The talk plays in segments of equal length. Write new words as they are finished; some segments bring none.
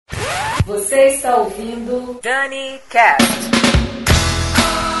Você está ouvindo Danycast.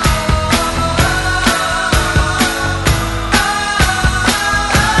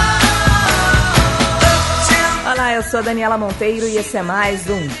 Olá, eu sou a Daniela Monteiro e esse é mais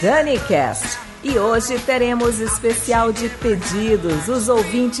um Danycast. E hoje teremos especial de pedidos, os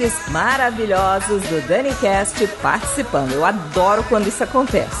ouvintes maravilhosos do Danycast participando. Eu adoro quando isso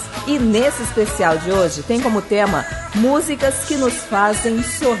acontece. E nesse especial de hoje tem como tema músicas que nos fazem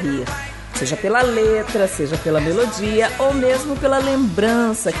sorrir. Seja pela letra, seja pela melodia ou mesmo pela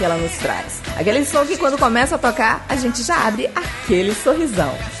lembrança que ela nos traz. Aquele som que quando começa a tocar, a gente já abre aquele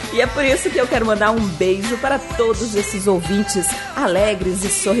sorrisão. E é por isso que eu quero mandar um beijo para todos esses ouvintes alegres e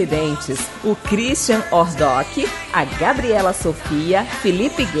sorridentes. O Christian Ordoc, a Gabriela Sofia,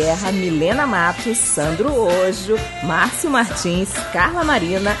 Felipe Guerra, Milena Matos, Sandro Ojo, Márcio Martins, Carla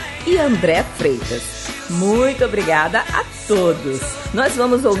Marina e André Freitas. Muito obrigada a todos. Nós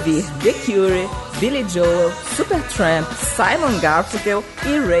vamos ouvir The Cure, Billy Joel, Supertramp, Simon Garfunkel,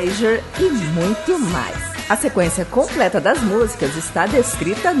 Erasure e muito mais. A sequência completa das músicas está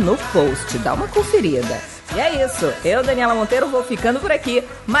descrita no post. Dá uma conferida. E é isso. Eu, Daniela Monteiro, vou ficando por aqui,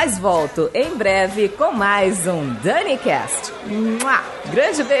 mas volto em breve com mais um Danycast.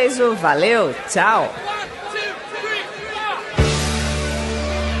 Grande beijo, valeu, tchau.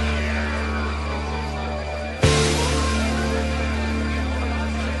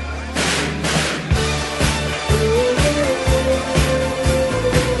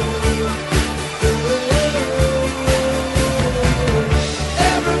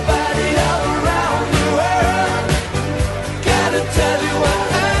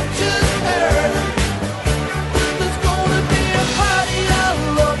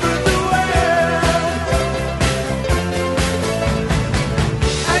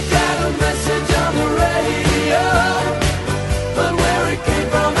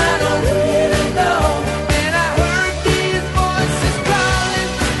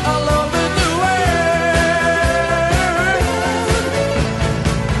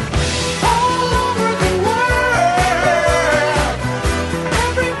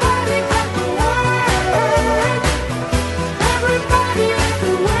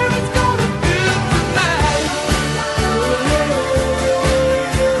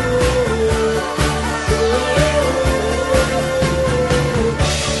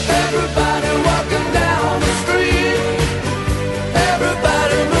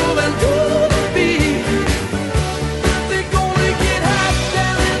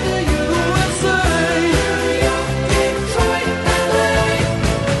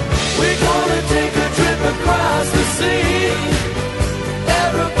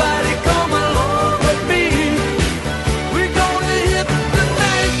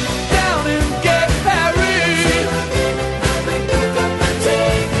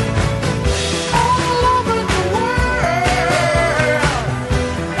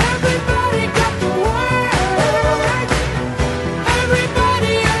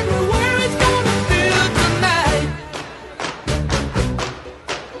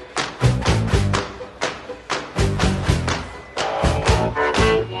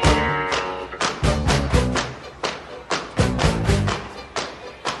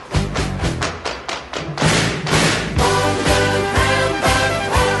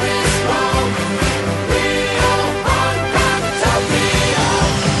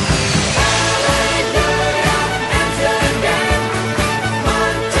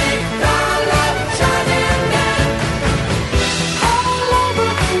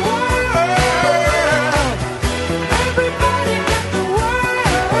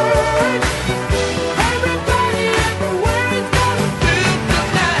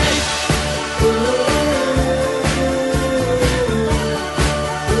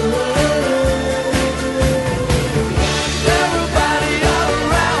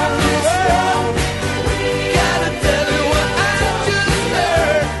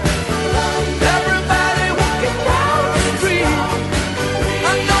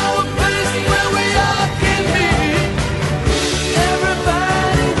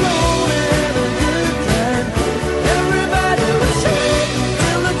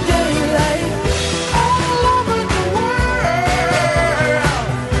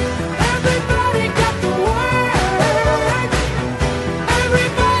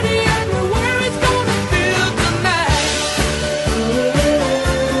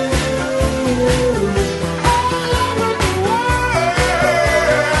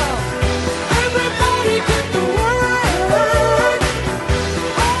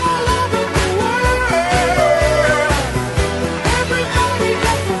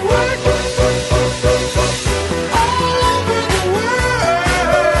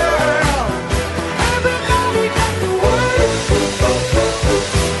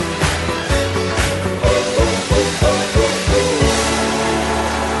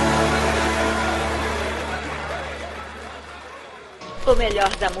 O melhor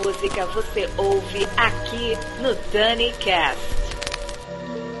da música você ouve aqui no Danycast.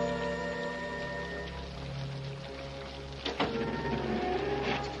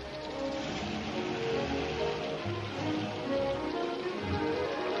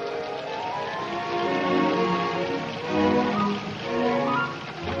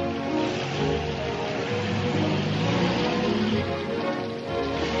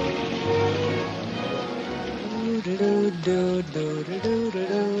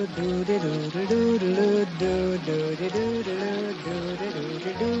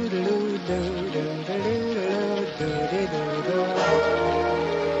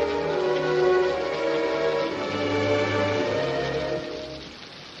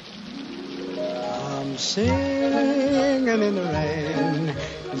 I'm singing in the rain,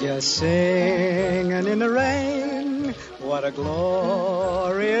 just singing in the rain. What a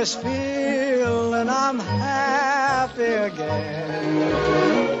glorious feeling, I'm happy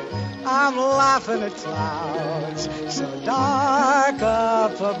again. I'm laughing at clouds so dark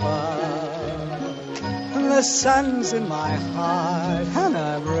up above. The sun's in my heart and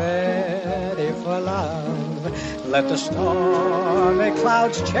I'm ready for love. Let the stormy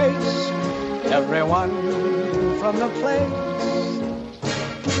clouds chase everyone from the place.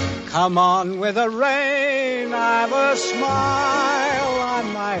 Come on with the rain, I've a smile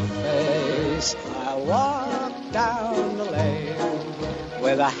on my face. I walk down the lane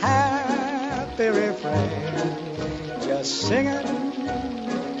with a happy refrain, just singing,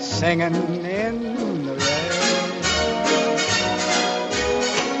 singing in the rain,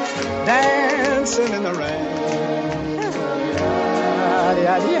 dancing in the rain.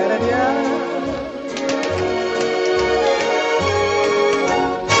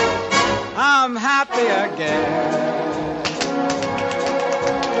 I'm happy again.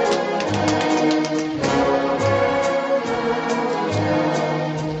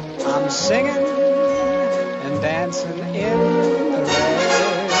 I'm singing and dancing in the rain.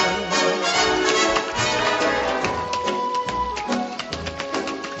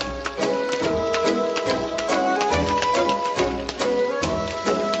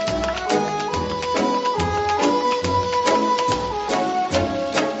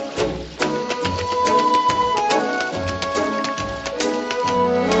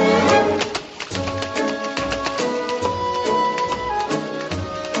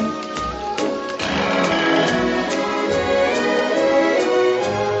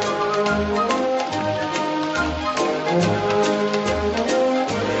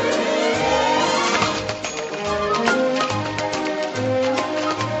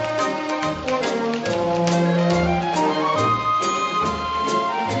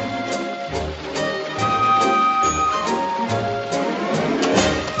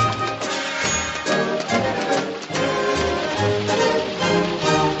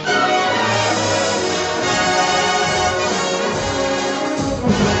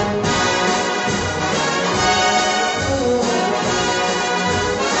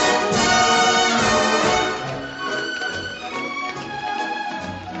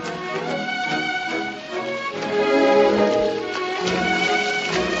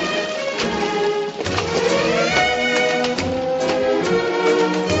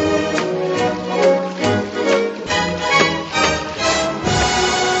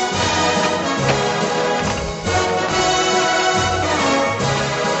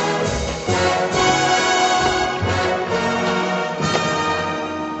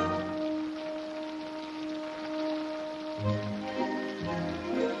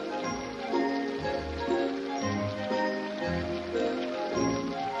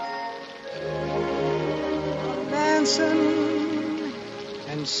 Dancing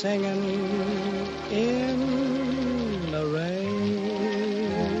and singing in the rain.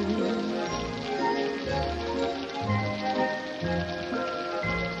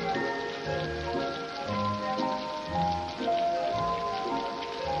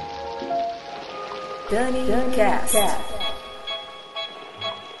 Danycast.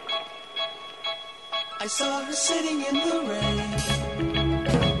 I saw her sitting in the rain,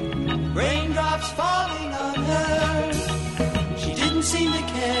 raindrops falling on her. She didn't seem to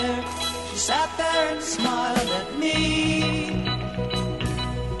care. She sat there and smiled at me.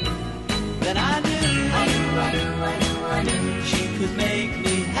 Then I knew she could make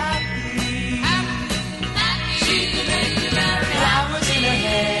me happy. She could make me happy. Flowers in her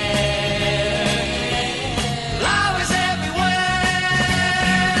hair, flowers everywhere.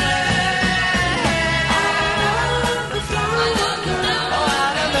 Oh, I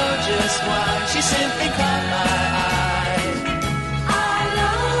don't know just why. She simply caught my eye. I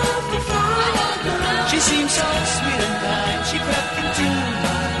love the flower girl. She seemed so sweet and kind. She crept into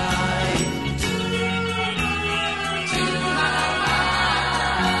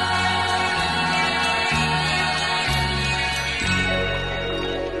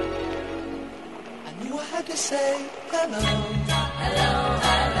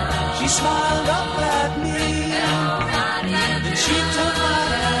smiled up at me. Then she took my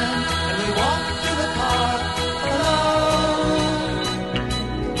hand and we walked through the park alone.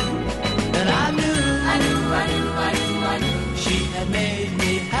 And I knew she had made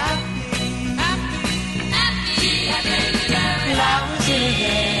me happy. She had made me happy. Flowers in her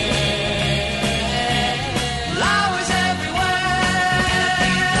hair, flowers everywhere.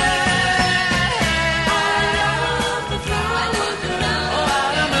 I love the flowers. Oh, I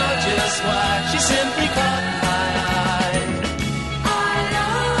don't know just why. She simply caught my eye. I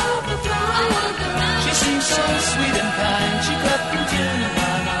love the flowers. She seemed so sweet and kind. She crept into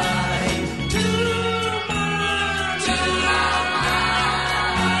my mind.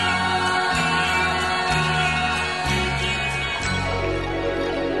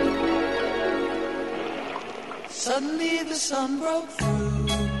 Suddenly the sun broke through.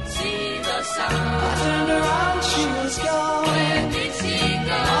 See the sun. I turned around, she was gone. Where did she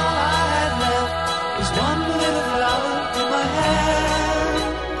go? All I had left was one little flower in my hand.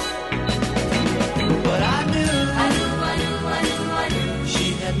 But I knew she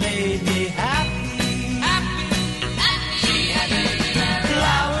had made me happy. She had made me happy.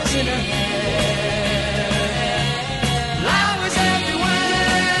 Flowers in her hair, flowers everywhere.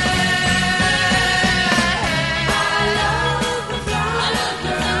 I love the flowers.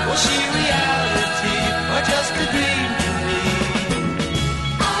 Was she reality or just a dream to me?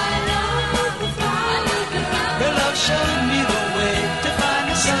 I love the flowers. Her love showed me the way to find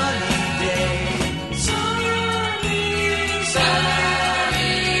a sunny day. Sunny day.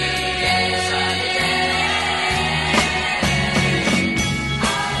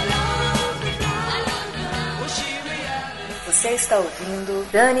 I love the flowers. Was she reality? Você está ouvindo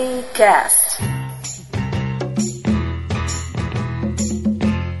Danycast.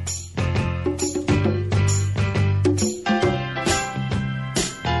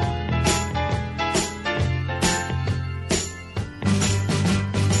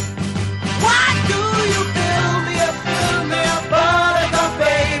 Why do you fill me up, buttercup,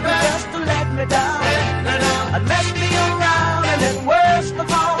 baby, just to let me down? And mess me around, and then worst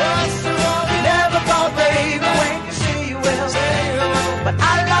of all, you never call, baby, when you say you will. But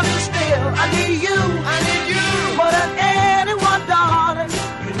I love you still, I need you more than anyone, darling.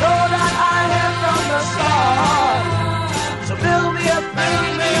 You know that I have from the start. So fill me up,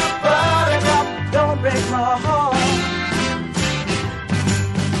 buttercup, don't break my heart.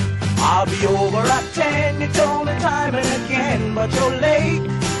 I'll be over at 10, you told me time and again, but you're late.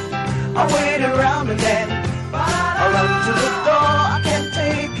 I wait around and then I run to the door, I can't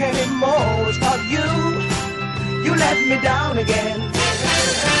take anymore. It's not you let me down again.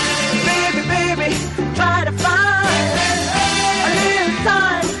 Baby, try to find a little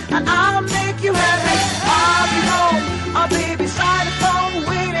time and I'll make you happy. I'll be home, I'll be beside the phone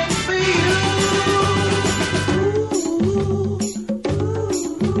waiting for you.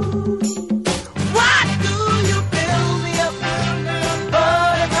 Why do you fill me up,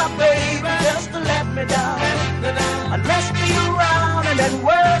 buttercup, baby, just to let me down? And mess me around, and then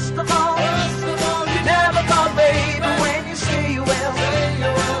worst of all, you never call, baby, when you say you will.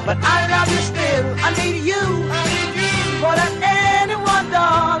 But I love you still, I need you more than anyone,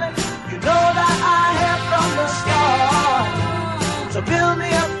 darling. You know that I have from the start. So build me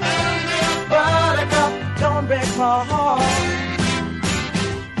up, buttercup, don't break my heart.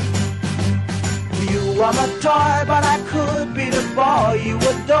 You are my toy, but I could be the boy you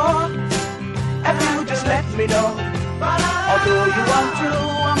adore if you just let me know. Although you are true,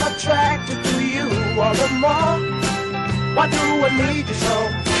 I'm attracted to you all the more. Why do I need you so?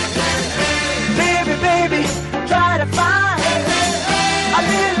 Baby, try to find a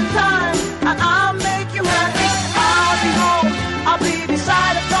little time and I'll make you happy. I'll be home, I'll be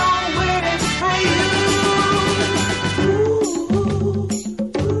beside the phone waiting for you.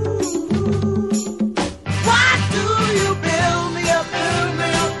 Why do you build me up,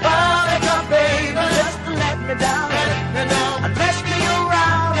 buttercup, baby, just to let me down? And mess me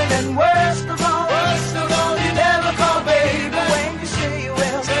around, and then worst of all, you never call, baby, when you say you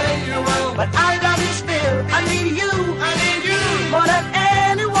will. But I love you still, I need you more than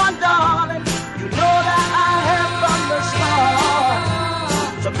anyone, darling. You know that I have from the start.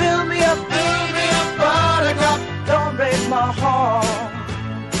 So build me up, buttercup, don't break my heart.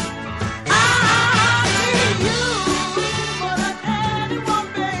 I need you more than anyone,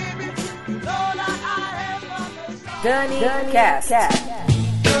 baby. You know that I have from the start. Danycast.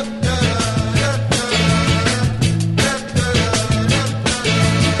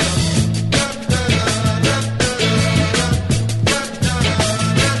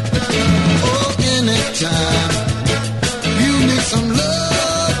 Anytime you need some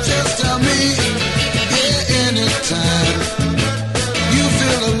love, just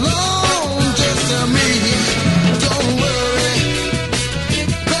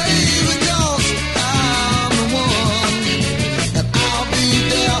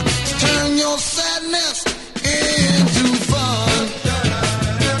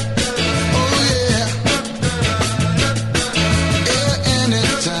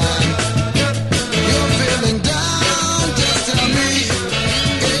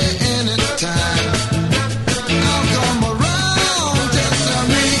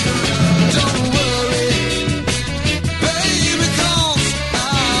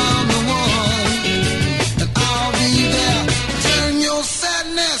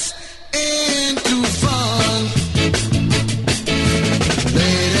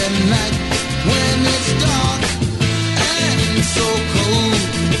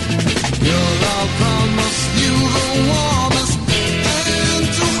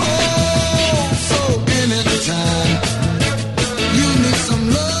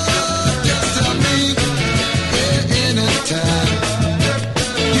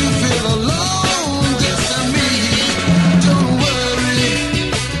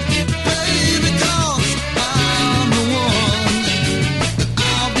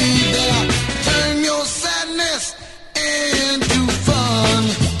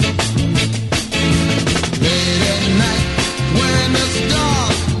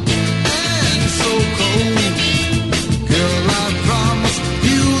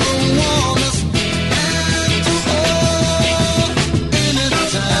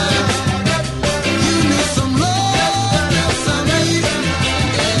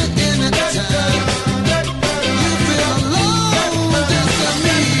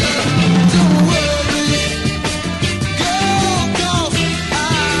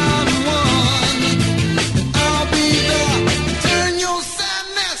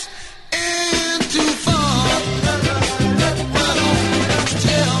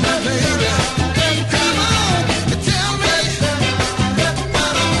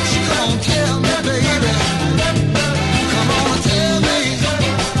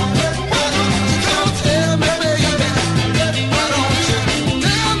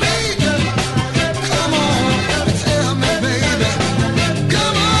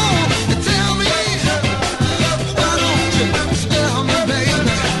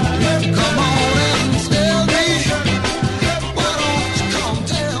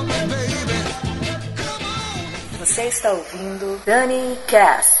está ouvindo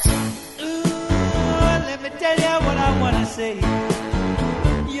Danycast. Let me tell you what I wanna say.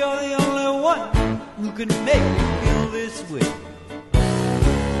 You're the only one who can make me feel this way.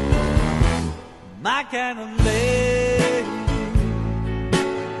 My kind of lady.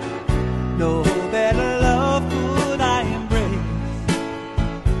 No better love could I embrace.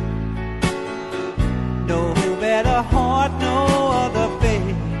 No better heart, no other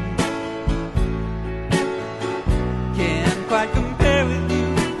face can't quite compare with you.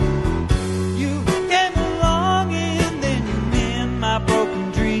 You came along and then you mend my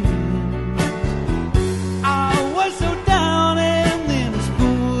broken dreams. I was so down and then as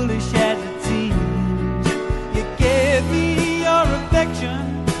foolish as it seems. You gave me your affection.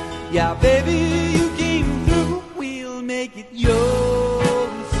 Yeah, baby, you came through. We'll make it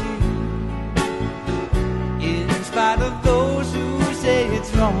yours too. In spite of those who say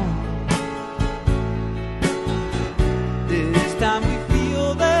it's wrong. This time we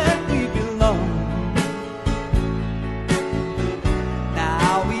feel that we belong.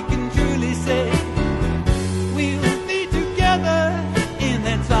 Now we can truly say we'll be together, and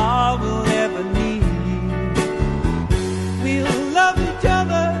that's all we'll ever need. We'll love each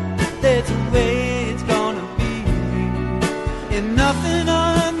other, that's the way it's gonna be. And nothing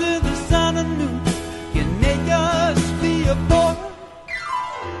under the sun and moon can make us be apart.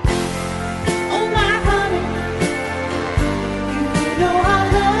 Oh my honey, you know I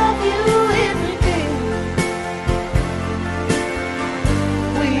love you every day.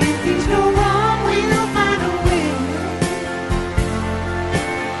 When things go wrong, we'll find a way.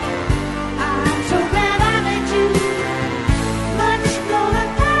 I'm so glad I met you. Much more than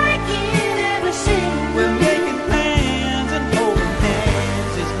I can ever say. We're making plans and holding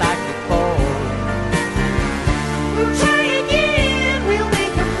hands just like before. We'll try again, we'll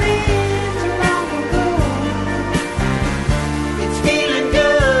make amends along the road. It's feeling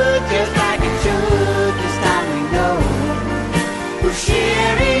good just like it should. This time we know we'll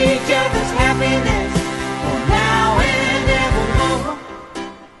share each other's happiness for now and evermore.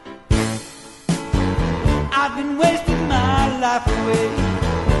 I've been wasting my life away.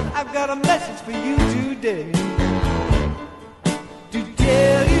 I've got a message for you today to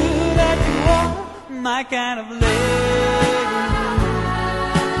tell you that you are my kind of lady.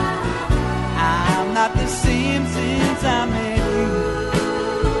 I'm not the same since I met you.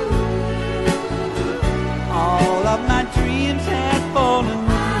 All of my dreams had fallen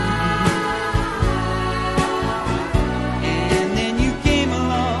through. And then you came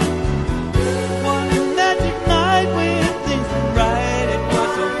along one magic night when things were right. It was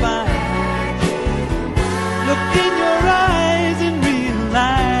so fine. Looked in your eyes and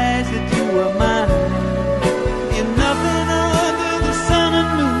realized that you were mine. And nothing under the sun and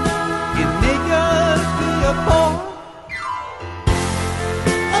moon can make us be apart.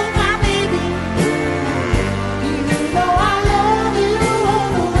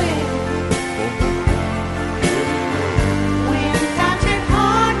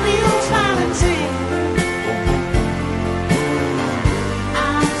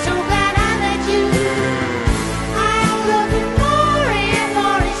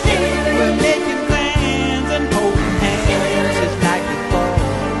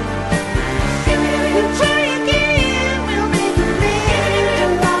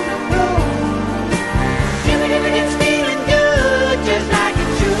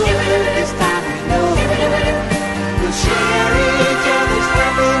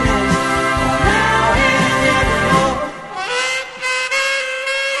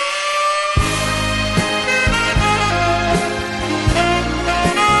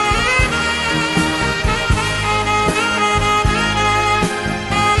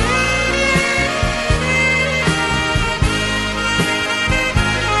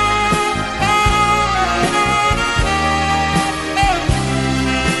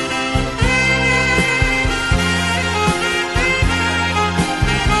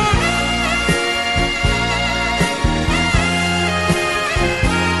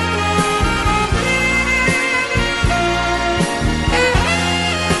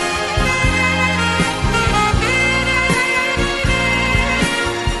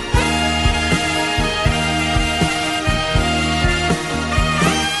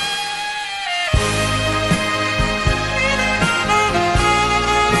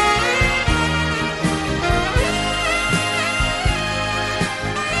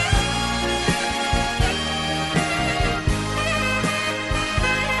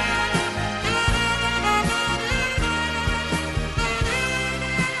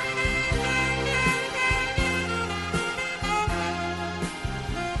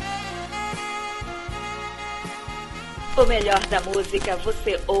 O melhor da música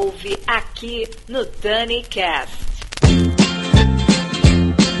você ouve aqui no Danycast.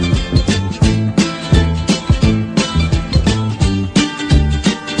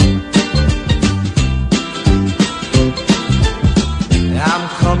 I'm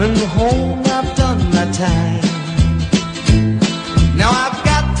coming home, I've done my time. Now I've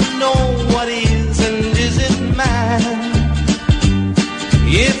got to know what is and isn't mine.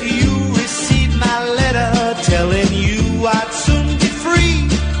 If you receive my letter telling you I'd soon be free,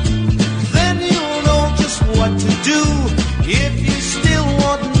 then you'll know just what to do if you still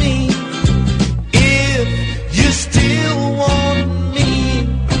want me. If you still want me,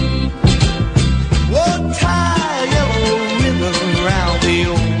 oh, tie a yellow ribbon round the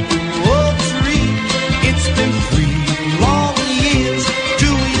old tree. It's been 3 long years.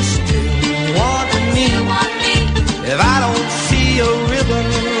 Do you still want me? If I don't see a ribbon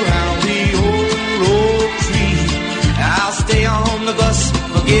around the old tree, I'll stay on the bus,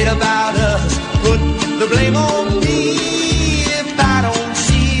 forget about us, put the blame on me. If I don't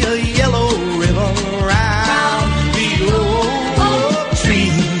see a yellow ribbon around the old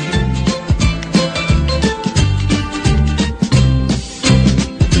tree.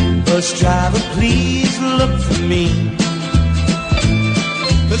 Bus driver, please look for me,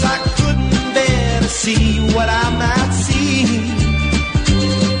 'cause I couldn't bear to see what I might see.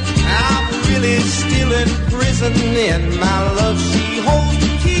 I'm really still in prison, and my love, she holds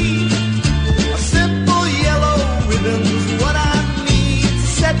the key. A simple yellow ribbon's what I need to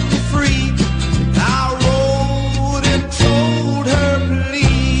set me free. I wrote and told her,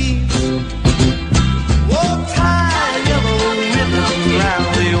 please, oh, tie a yellow ribbon round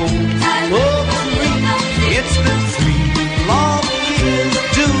the old tree. It's been 3 long years.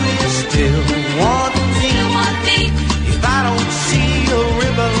 Do you still want me? If I don't see a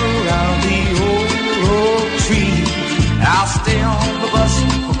ribbon around the old tree, I'll stay on the bus,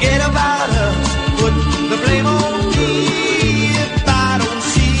 forget about us, put the blame on me. If I don't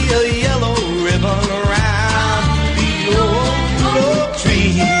see a yellow ribbon around the old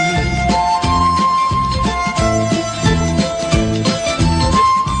tree.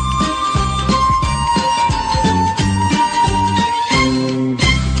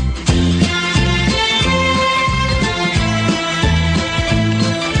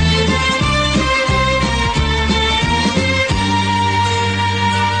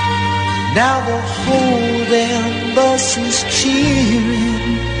 Now the whole damn bus is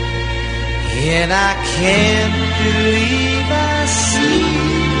cheering, and I can't believe I see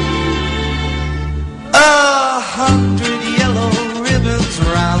 100 yellow ribbons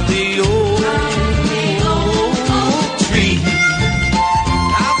around the old tree.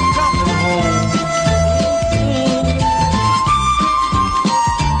 I'm coming home.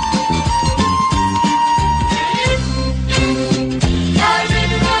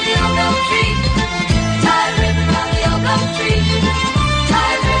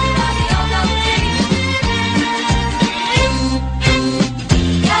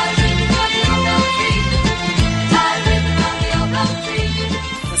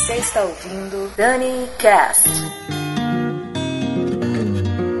 Você está ouvindo Danycast.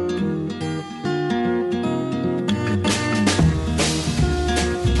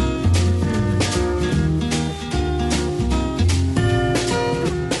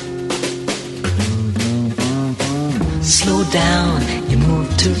 Slow down, you move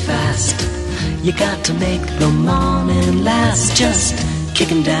too fast. You got to make the morning last. Just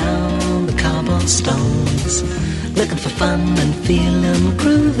kicking down the cobblestones, looking for fun and feeling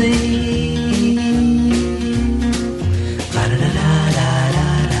groovy.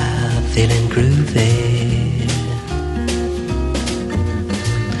 Ba-da-da-da-da-da, feeling groovy.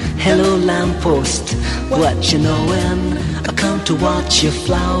 Hello lamppost, what you knowin'? I come to watch your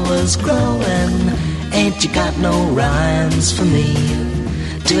flowers growin'. Ain't you got no rhymes for me?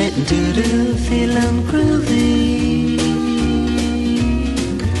 Do it and do-do, feeling groovy.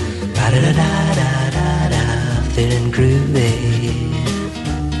 Ba-da-da-da-da-da, feeling groovy.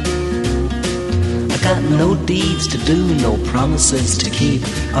 I got no deeds to do, no promises to keep.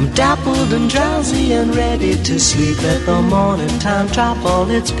 I'm dappled and drowsy and ready to sleep. Let the morning time drop all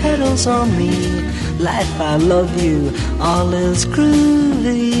its petals on me. Life, I love you, all is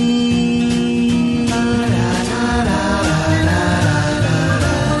groovy.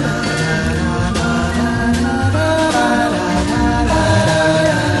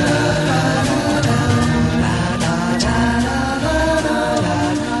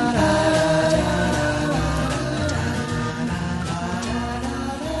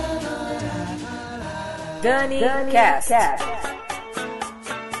 Danycast. 'Cause I can't believe I see 100 yellow ribbons around the old tree. It's been 3 long years. Do you still want me? If I don't see a ribbon around the old tree, I'll stay on the bus, forget about us, put the blame on me. If I don't see a yellow ribbon around the old tree, I'll stay on the bus, forget about us, put the blame on me. If I don't see a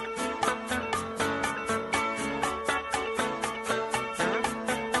yellow ribbon around the old tree, I'll stay on the bus, forget about us, put the blame on me. Danycast.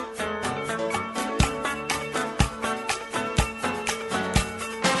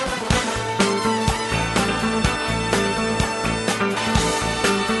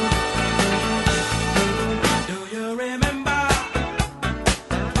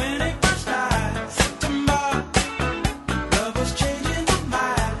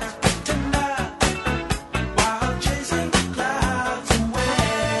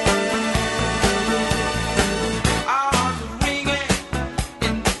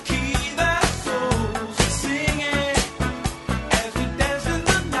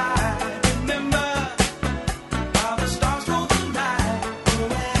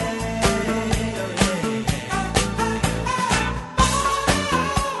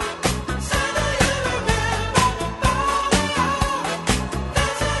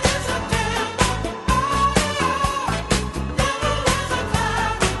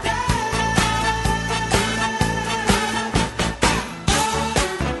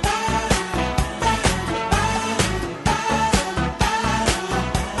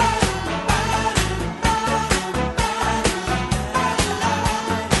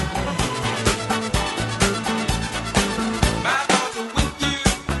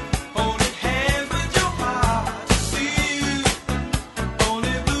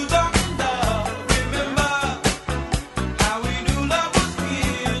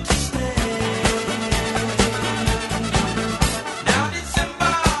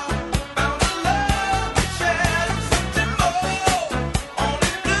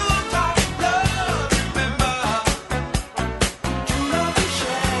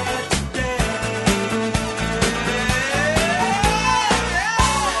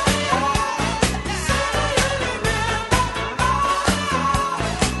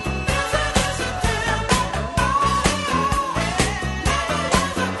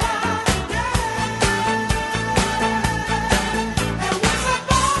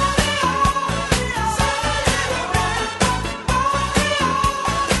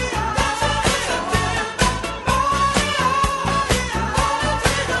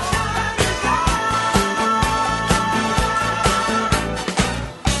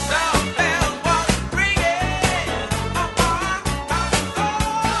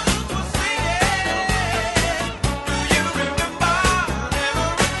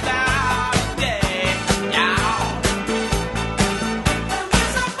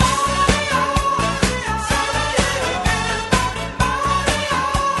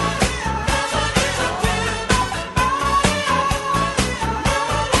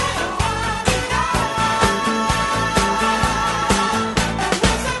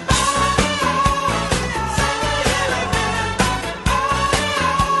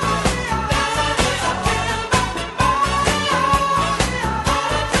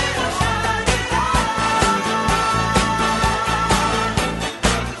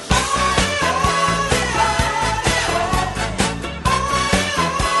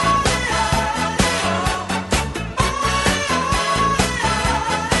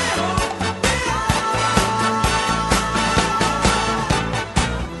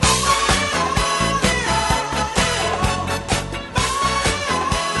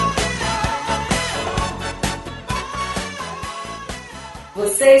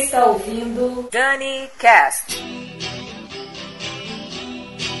 Você está ouvindo Danycast.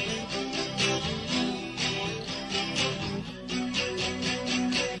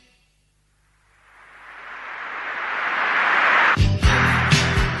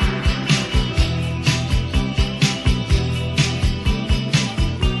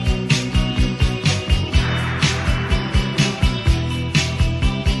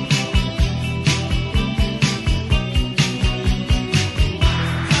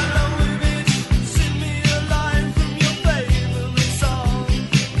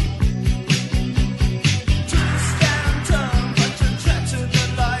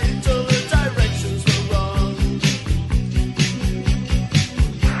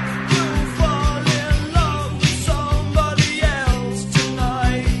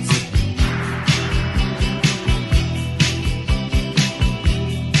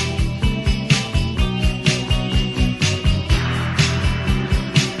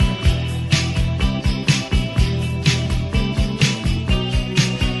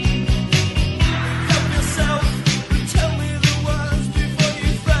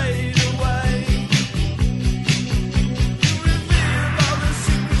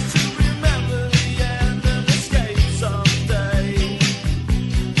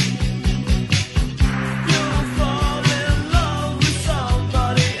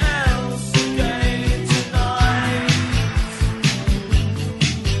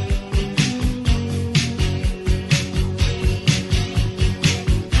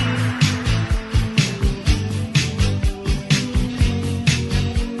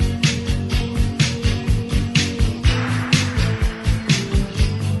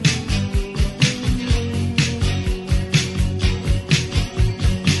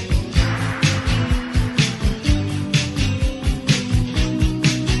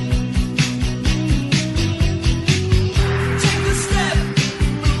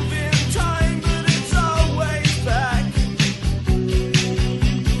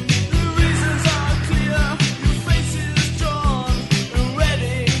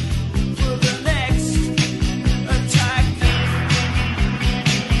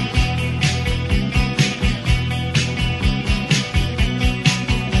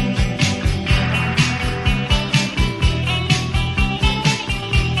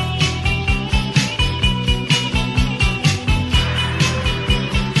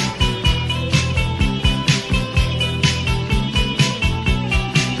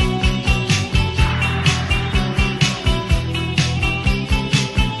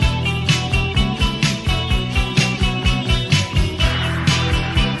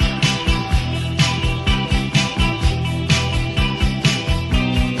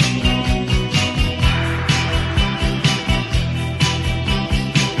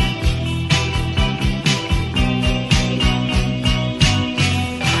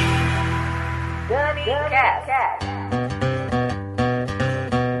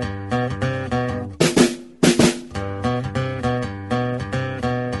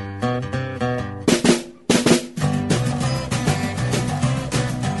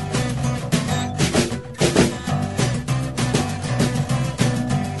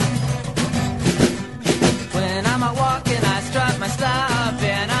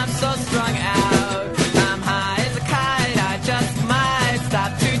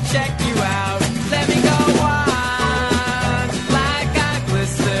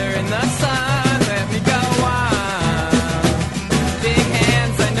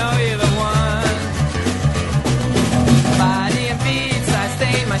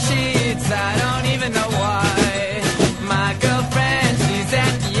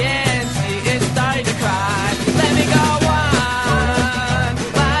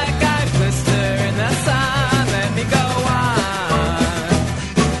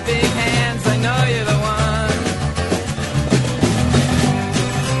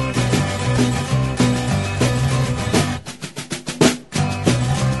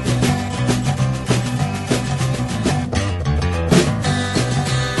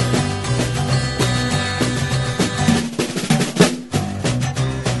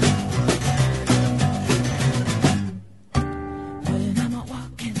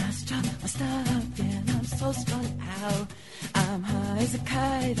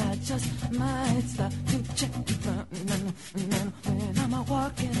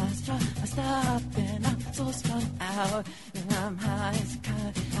 out and I'm high as a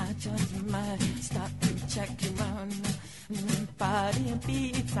kite. I just might stop to check you out. Body and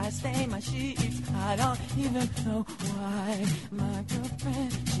beats, I stain my sheets. I don't even know why. My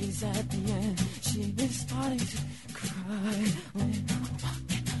girlfriend, she's at the end. She is starting to cry. When I'm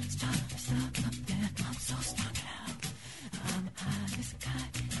walking, stop up there. I'm so strung out. I'm high as a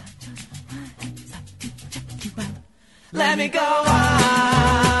kite. Let me go on,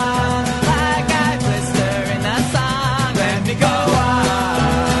 like I blister in that song. Let me go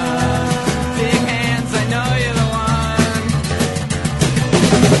on, big hands, I know you're the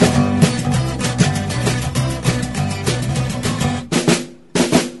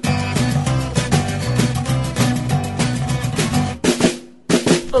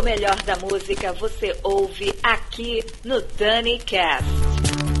one. O melhor da música você ouve aqui no Danycast.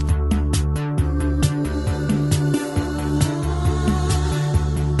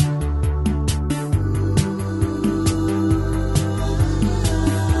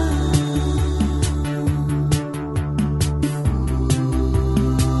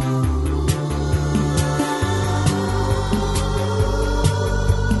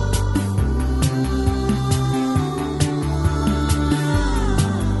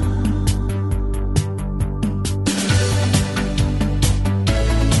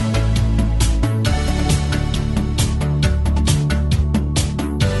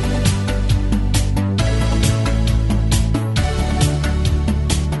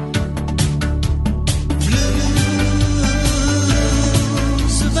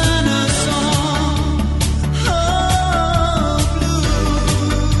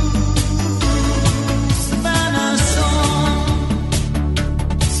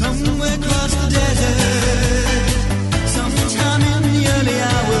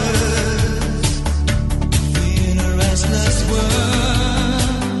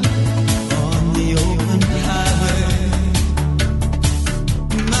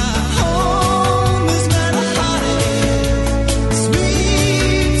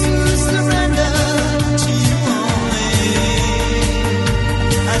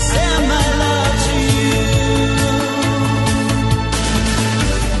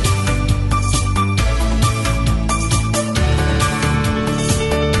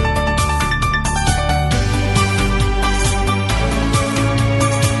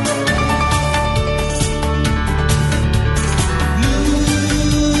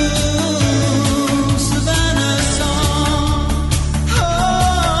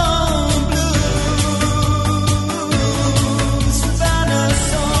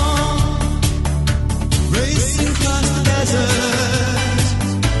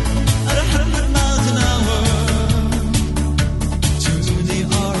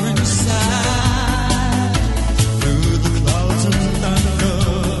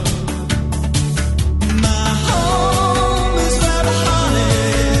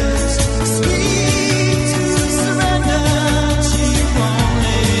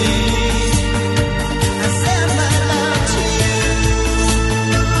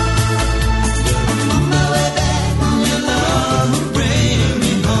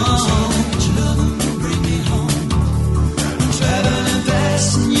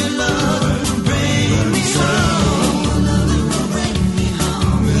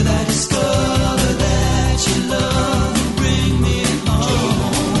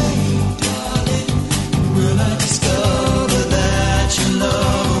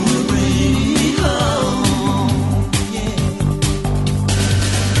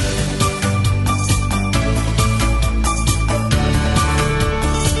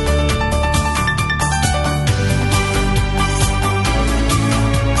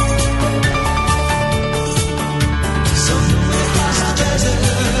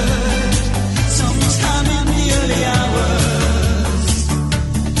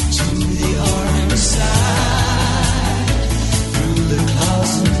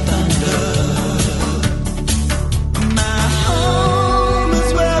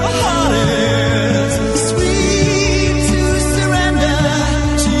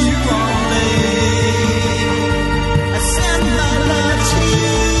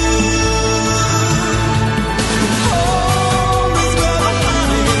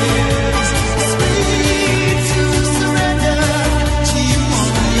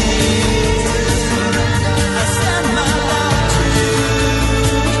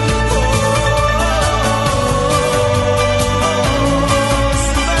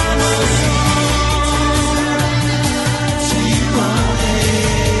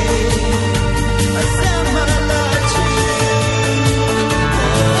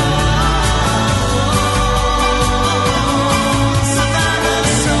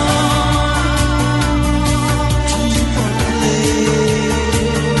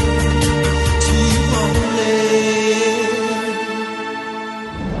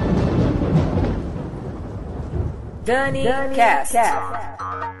 Danycast.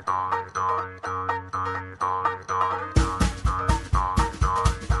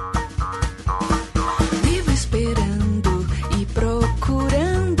 Vivo esperando e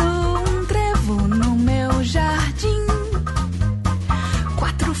procurando um trevo no meu jardim.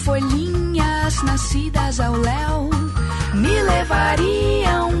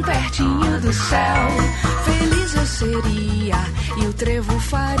 seria e o trevo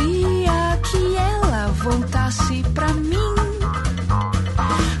faria que ela voltasse pra mim.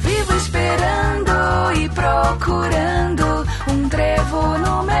 Vivo esperando e procurando um trevo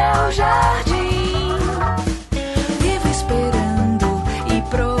no meu jardim. Vivo esperando e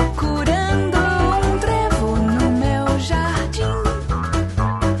procurando um trevo no meu jardim.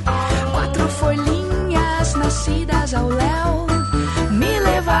 4 folhinhas nascidas ao léu me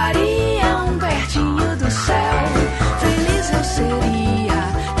levariam pertinho do céu. Feliz eu seria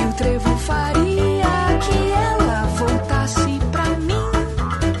e o trevo faria que ela voltasse pra mim.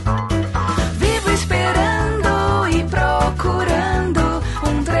 Vivo esperando e procurando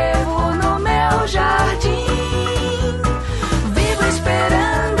um trevo no meu jardim. Vivo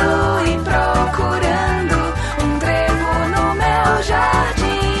esperando e procurando um trevo no meu jardim.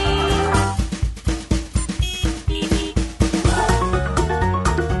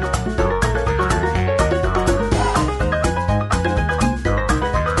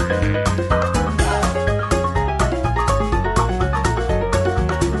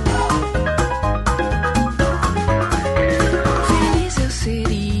 Feliz eu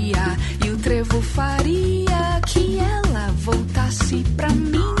seria e o trevo faria que ela voltasse pra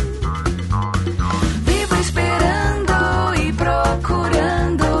mim. Vivo esperando e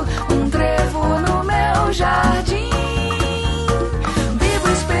procurando um trevo no meu jardim. Vivo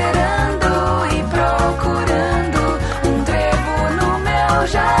esperando e procurando um trevo no meu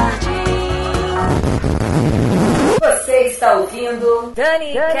jardim. Você está ouvindo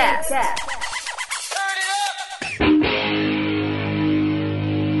Danycast.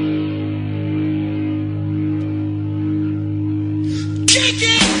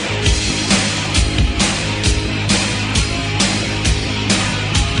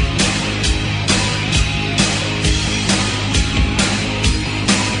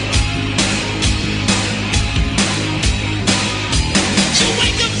 You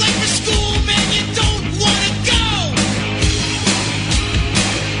wake up late for school, man, you don't wanna go.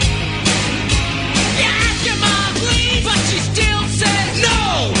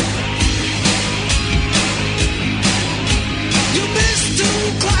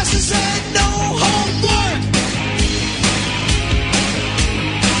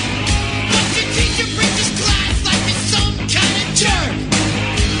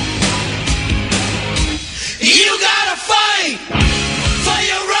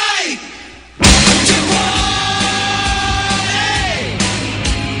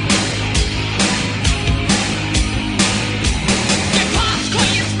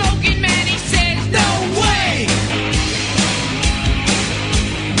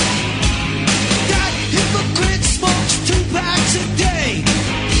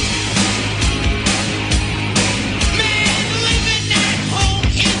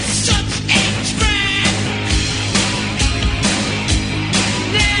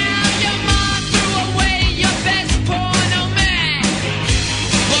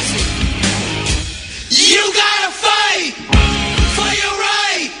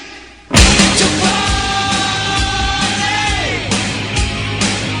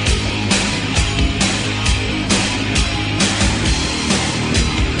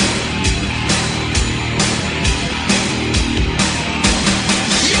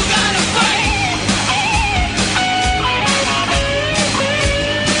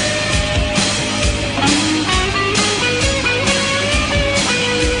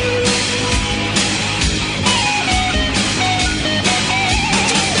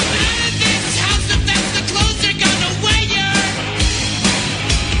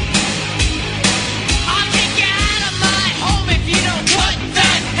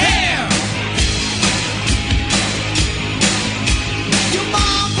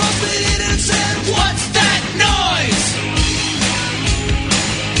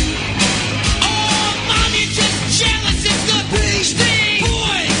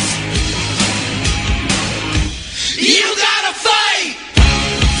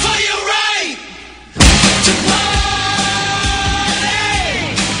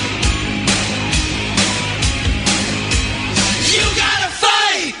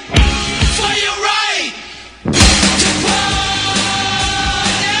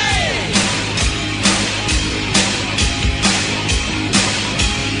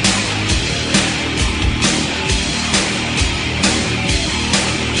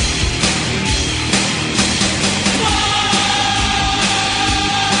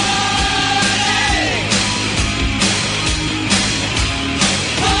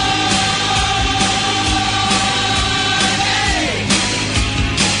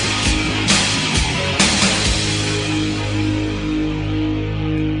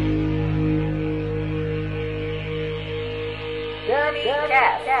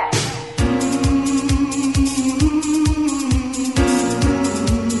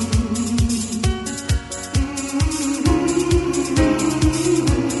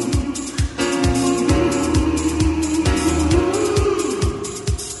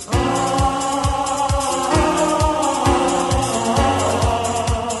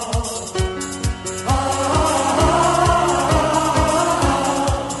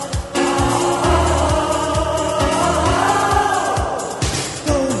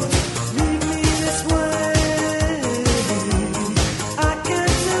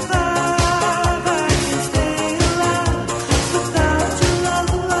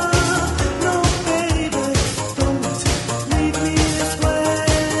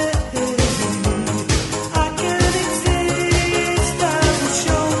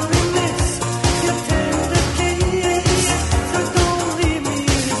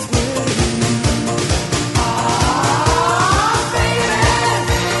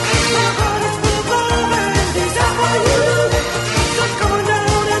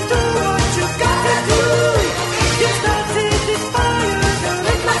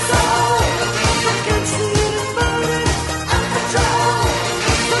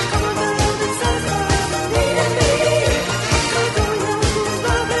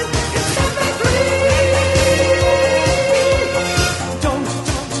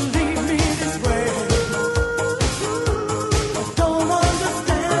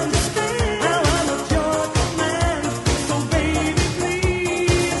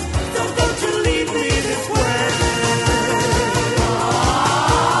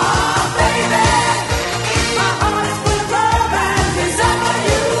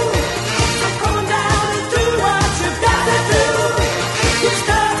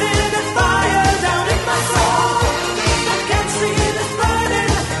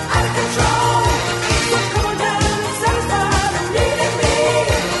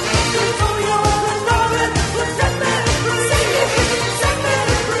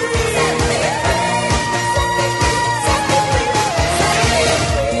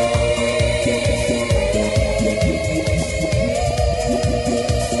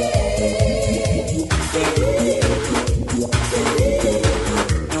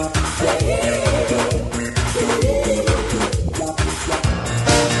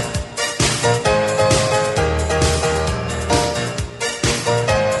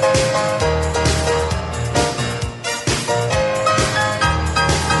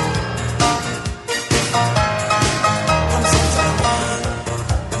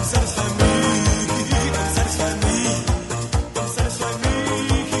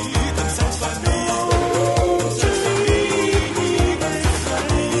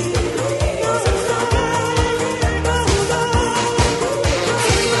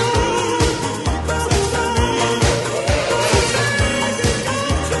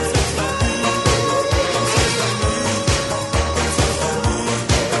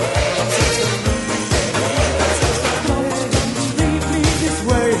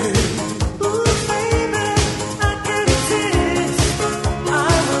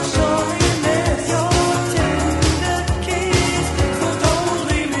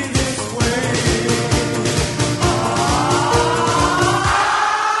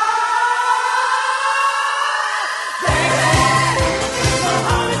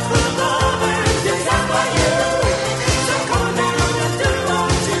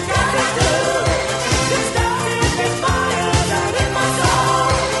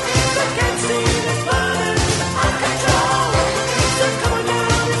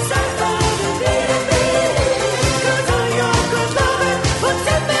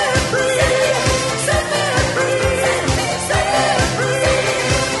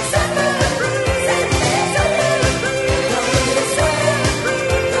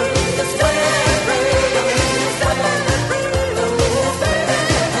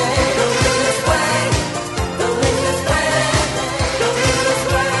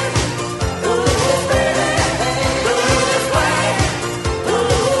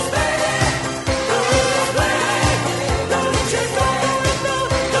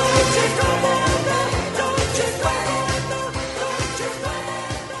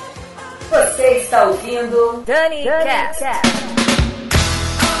 Você está ouvindo Danycast.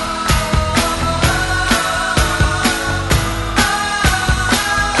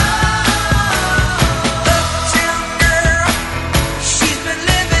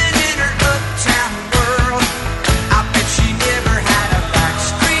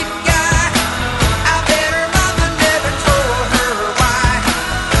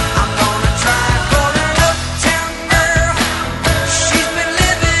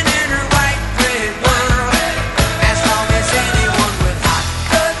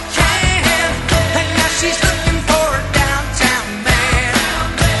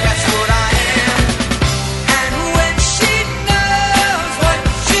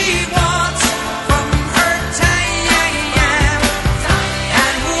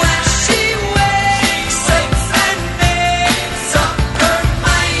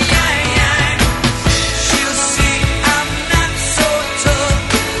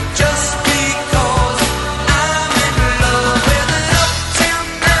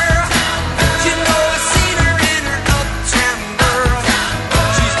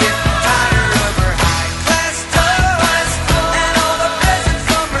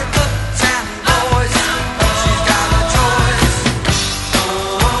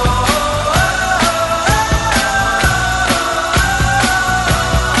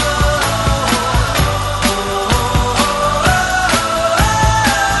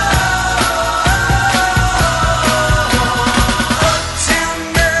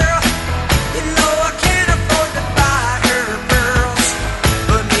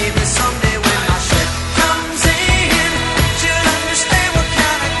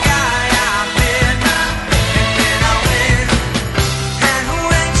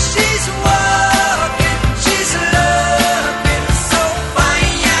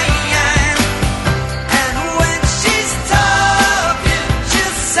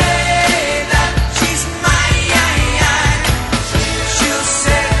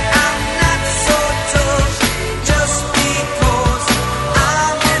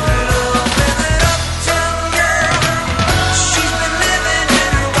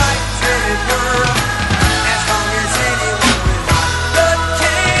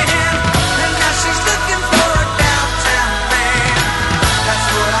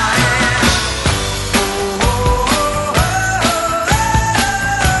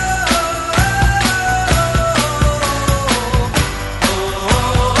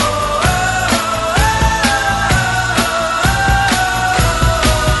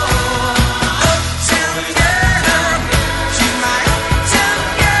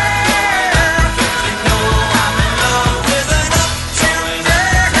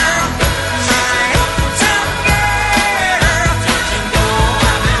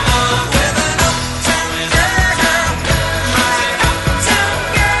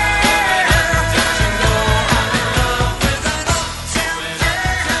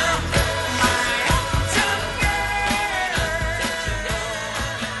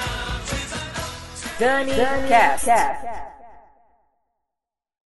 Danycast.